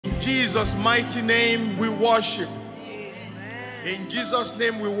Jesus' mighty name we worship. In Jesus'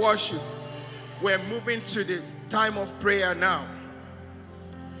 name we worship. We're moving to the time of prayer now.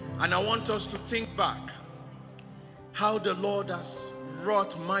 And I want us to think back how the Lord has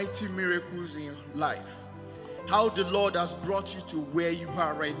wrought mighty miracles in your life. How the Lord has brought you to where you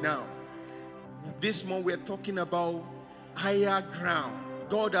are right now. This month we're talking about higher ground.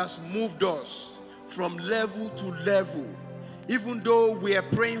 God has moved us from level to level. Even though we are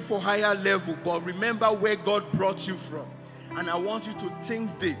praying for higher level, but remember where God brought you from. And I want you to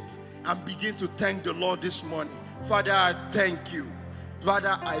think deep and begin to thank the Lord this morning. Father, I thank you.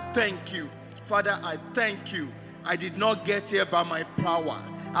 Father, I thank you. Father, I thank you. I did not get here by my power.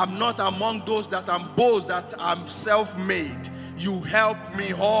 I'm not among those that boast that I'm self-made. You helped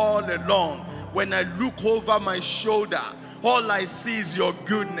me all along. When I look over my shoulder, all I see is your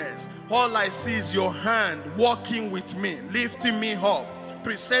goodness. All I see is your hand walking with me, lifting me up,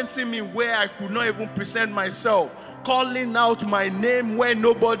 presenting me where I could not even present myself, calling out my name where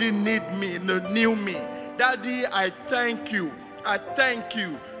nobody knew me. Daddy, I thank you. I thank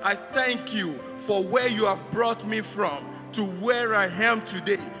you. I thank you for where you have brought me from to where I am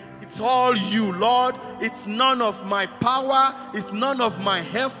today. It's all you, Lord. It's none of my power. It's none of my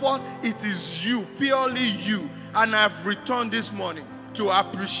effort. It is you, purely you. And I've returned this morning to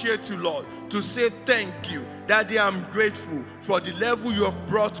appreciate you, Lord, to say thank you. Daddy, I'm grateful for the level you have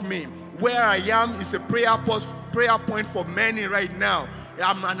brought me. Where I am is a prayer point for many right now.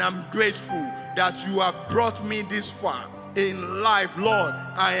 And I'm grateful that you have brought me this far in life, Lord.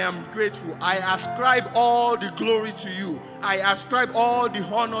 I am grateful. I ascribe all the glory to you. I ascribe all the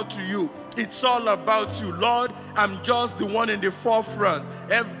honor to you. It's all about you, Lord. I'm just the one in the forefront.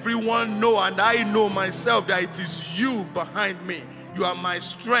 Everyone know, and I know myself, that it is you behind me. You are my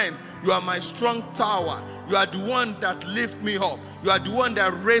strength. You are my strong tower. You are the one that lifts me up. You are the one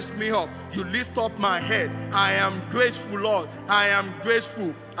that raised me up. You lift up my head. I am grateful, Lord. I am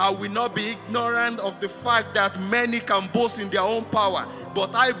grateful. I will not be ignorant of the fact that many can boast in their own power,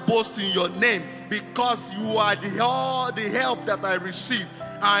 but I boast in your name because you are all the help that I receive.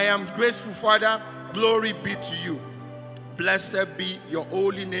 I am grateful, Father. Glory be to you. Blessed be your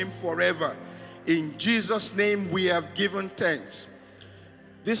holy name forever. In Jesus' name we have given thanks.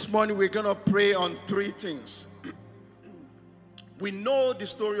 This morning we're going to pray on three things. We know the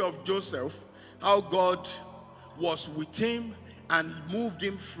story of Joseph, how God was with him and moved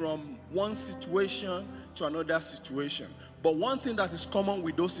him from one situation to another situation. But one thing that is common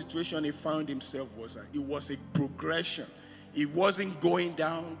with those situations he found himself was that it was a progression. It wasn't going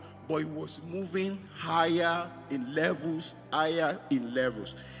down, but it was moving higher in levels,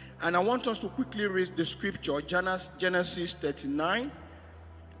 And I want us to quickly read the scripture, Genesis 39,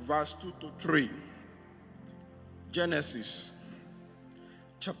 verse 2 to 3. Genesis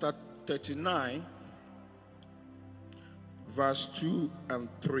chapter 39, verse 2 and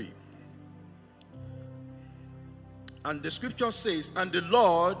 3. And the scripture says, and the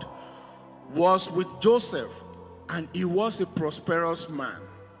Lord was with Joseph, and he was a prosperous man.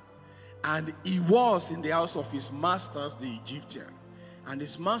 And he was in the house of his masters, the Egyptian. And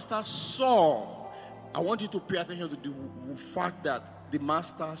his master saw. I want you to pay attention to the fact that the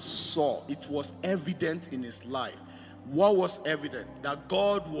master saw. It was evident in his life. What was evident? That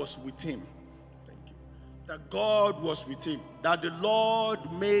God was with him. Thank you. That God was with him. That the Lord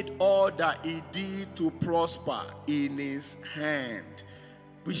made all that he did to prosper in his hand.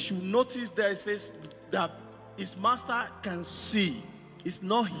 We should notice that it says that his master can see. It's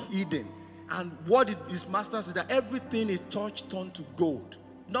not hidden. And what his master said, that everything he touched turned to gold.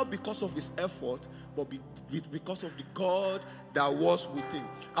 Not because of his effort, but because of the God that was with him.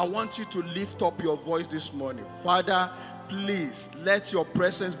 I want you to lift up your voice this morning. Father, please let your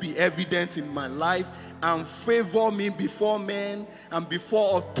presence be evident in my life and favor me before men and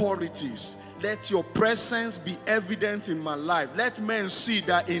before authorities. Let your presence be evident in my life. Let men see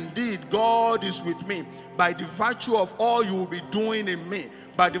that indeed God is with me by the virtue of all you will be doing in me,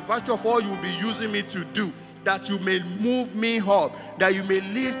 by the virtue of all you will be using me to do, that you may move me up, that you may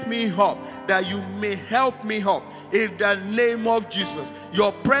lift me up, that you may help me up. In the name of Jesus,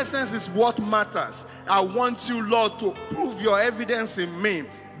 your presence is what matters. I want you, Lord, to prove your evidence in me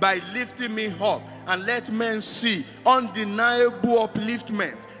by lifting me up, and let men see undeniable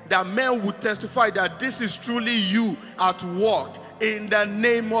upliftment, that men will testify that this is truly you at work. In the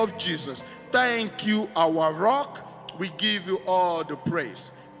name of Jesus, thank you, our rock. We give you all the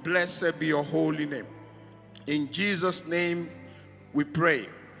praise. Blessed be your holy name. In Jesus' name we pray.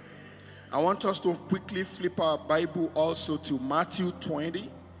 I want us to quickly flip our Bible also to Matthew 20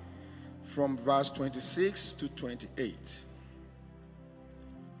 from verse 26 to 28.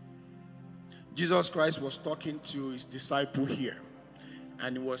 Jesus Christ was talking to his disciple here,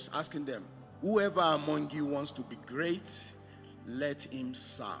 and he was asking them, whoever among you wants to be great, let him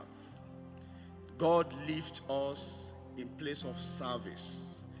serve. God lifts us in place of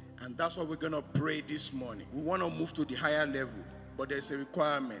service, and that's what we're going to pray this morning. We want to move to the higher level, but there's a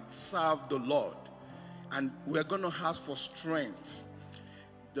requirement: serve the Lord. And we're going to ask for strength.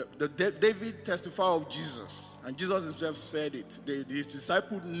 David testified of Jesus, and Jesus himself said it. The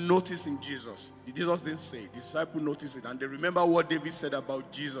disciple noticed in Jesus. Jesus didn't say it. The disciple noticed it, and they remember what David said about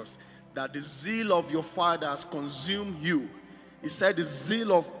Jesus, that the zeal of your father has consumed you. He said they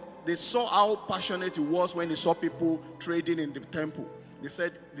saw how passionate he was when he saw people trading in the temple. They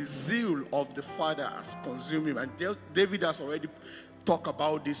said the zeal of the father has consumed him, and David has already talked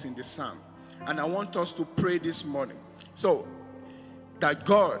about this in the psalm. And I want us to pray this morning. So, that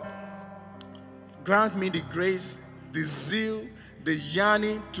God grant me the grace, the zeal, the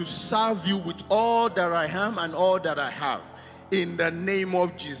yearning to serve you with all that I am and all that I have. In the name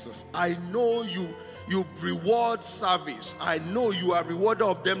of Jesus. I know you reward service. I know you are rewarder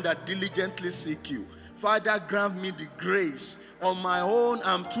of them that diligently seek you. Father, grant me the grace. On my own,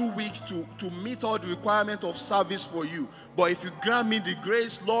 I'm too weak to meet all the requirements of service for you. But if you grant me the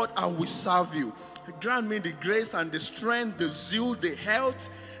grace, Lord, I will serve you. Grant me the grace and the strength, the zeal, the health,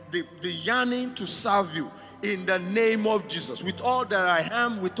 the yearning to serve you in the name of Jesus. With all that I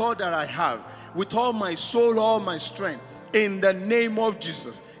am, with all that I have, with all my soul, all my strength, in the name of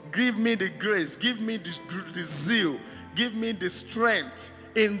Jesus. Give me the grace, give me the zeal, give me the strength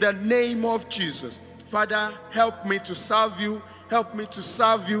in the name of Jesus. Father, help me to serve you, help me to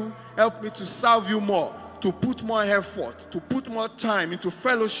serve you, help me to serve you more, to put more effort, to put more time into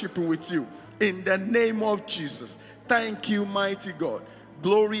fellowshipping with you. In the name of Jesus. Thank you, mighty God.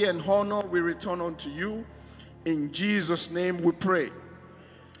 Glory and honor we return unto you. In Jesus' name we pray.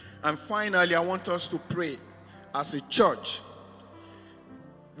 And finally, I want us to pray as a church.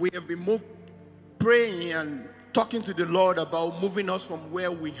 We have been praying and talking to the Lord about moving us from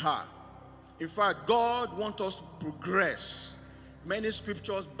where we are. In fact, God wants us to progress. Many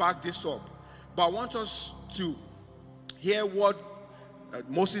scriptures back this up. But I want us to hear what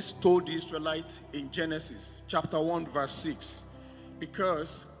Moses told the Israelites in Genesis chapter 1 verse 6,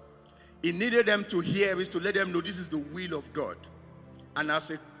 because he needed them to hear it, to let them know this is the will of God. And as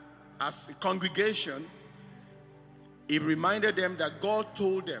a congregation, he reminded them that God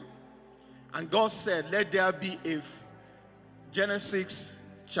told them, and God said, let there be a Genesis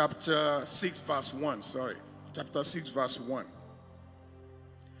chapter 6 verse 1, chapter 6 verse 1.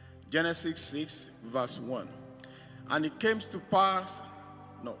 Genesis 6 verse 1. And it came to pass,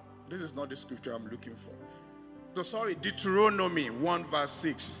 no, this is not the scripture I'm looking for. Deuteronomy 1 verse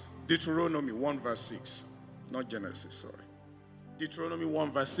 6. Deuteronomy 1 verse 6. Not Genesis, Deuteronomy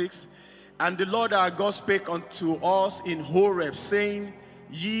 1 verse 6. And the Lord our God spake unto us in Horeb, saying,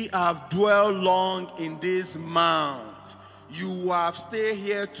 ye have dwelt long in this mount. You have stayed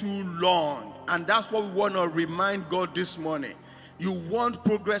here too long. And that's what we want to remind God this morning. You want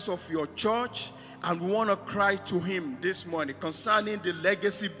progress of your church, and we want to cry to him this morning concerning the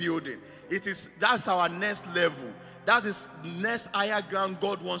legacy building. That's our next level. That is next higher ground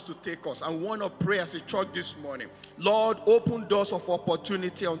God wants to take us. And we want to pray as a church this morning. Lord, open doors of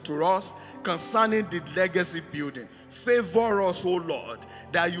opportunity unto us concerning the legacy building. Favor us, O Lord,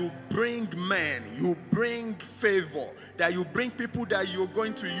 that you bring men, you bring favor, that you bring people that you're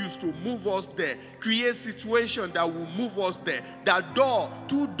going to use to move us there. Create situation that will move us there. That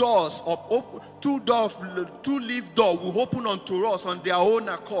two leaf door will open unto us on their own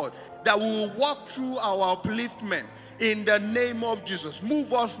accord. That we will walk through our upliftment in the name of Jesus.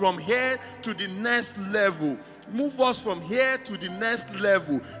 Move us from here to the next level. Move us from here to the next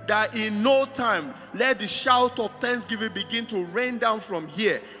level. That in no time, let the shout of thanksgiving begin to rain down from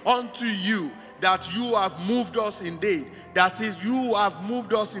here unto you. That you have moved us indeed. That is, you have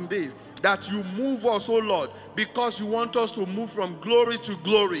moved us indeed. That you move us, oh Lord, because you want us to move from glory to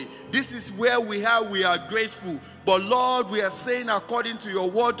glory. This is where we are grateful. But Lord, we are saying according to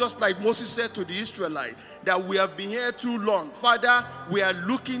your word, just like Moses said to the Israelites, that we have been here too long. Father, we are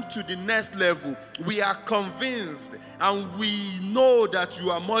looking to the next level. We are convinced and we know that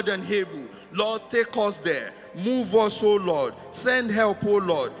you are more than able. Lord, take us there. Move us, oh Lord. Send help, oh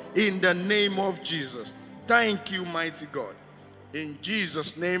Lord, in the name of Jesus. Thank you, mighty God. In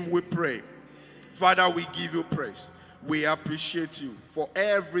Jesus' name we pray. Father, we give you praise. We appreciate you for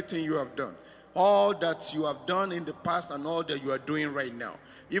everything you have done. All that you have done in the past and all that you are doing right now.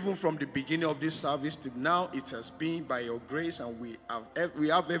 Even from the beginning of this service to now, it has been by your grace, and we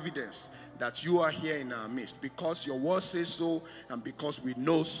have evidence that you are here in our midst, because your word says so and because we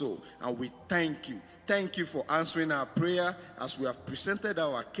know so. And we thank you. Thank you for answering our prayer as we have presented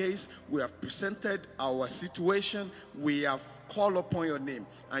our case, we have presented our situation, we have called upon your name,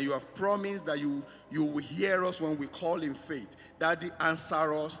 and you have promised that you will hear us when we call in faith. Daddy,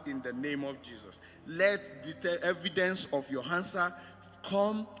 answer us in the name of Jesus. Let the evidence of your answer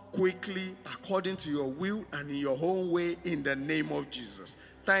come quickly according to your will and in your own way in the name of Jesus.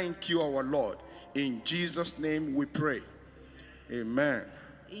 Thank you, our Lord. In Jesus' name we pray. Amen.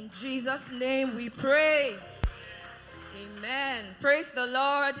 In Jesus' name we pray. Amen. Praise the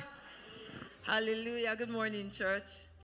Lord. Hallelujah. Good morning, church.